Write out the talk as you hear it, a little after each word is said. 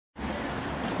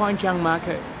Gwangjang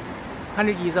Market,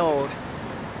 100 years old.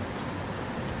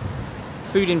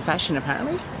 Food in fashion,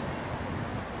 apparently.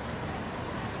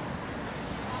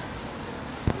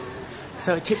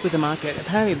 So a tip with the market,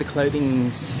 apparently the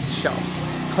clothing shops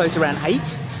close around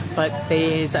 8, but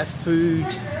there's a food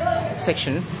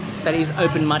section that is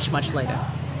open much later,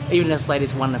 even as late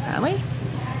as 1 apparently.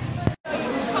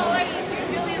 Color is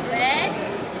usually red.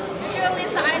 Usually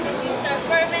side dish is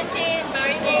fermented,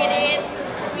 marinated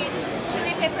with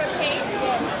chili pepper paste.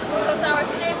 Because our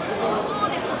staple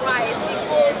food is rice, it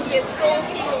goes with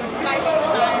salty or spicy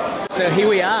side. So here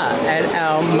we are at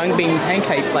our mung bean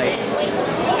pancake place.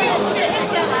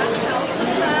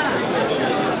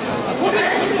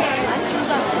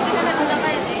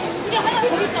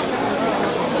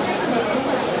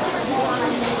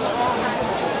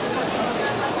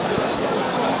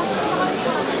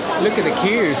 Look at the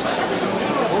queue.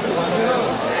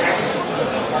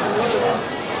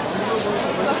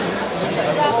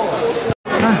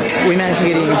 We managed to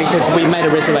get in because we made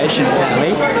a reservation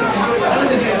apparently.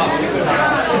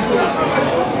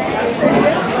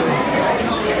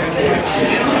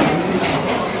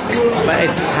 But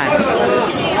it's packed.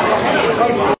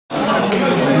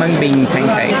 Mung bean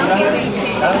pancake.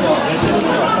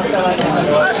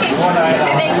 Okay,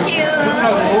 thank you.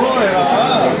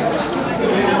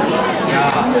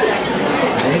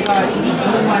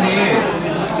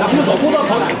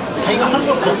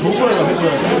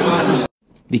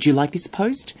 Did you like this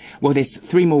post? Well, there's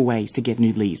 3 more ways to get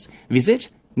Noodlies. Visit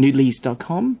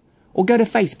noodlies.com or go to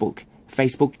Facebook,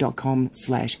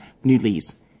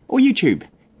 facebook.com/Noodlies, or YouTube,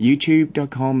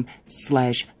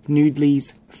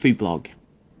 youtube.com/Noodlies food blog.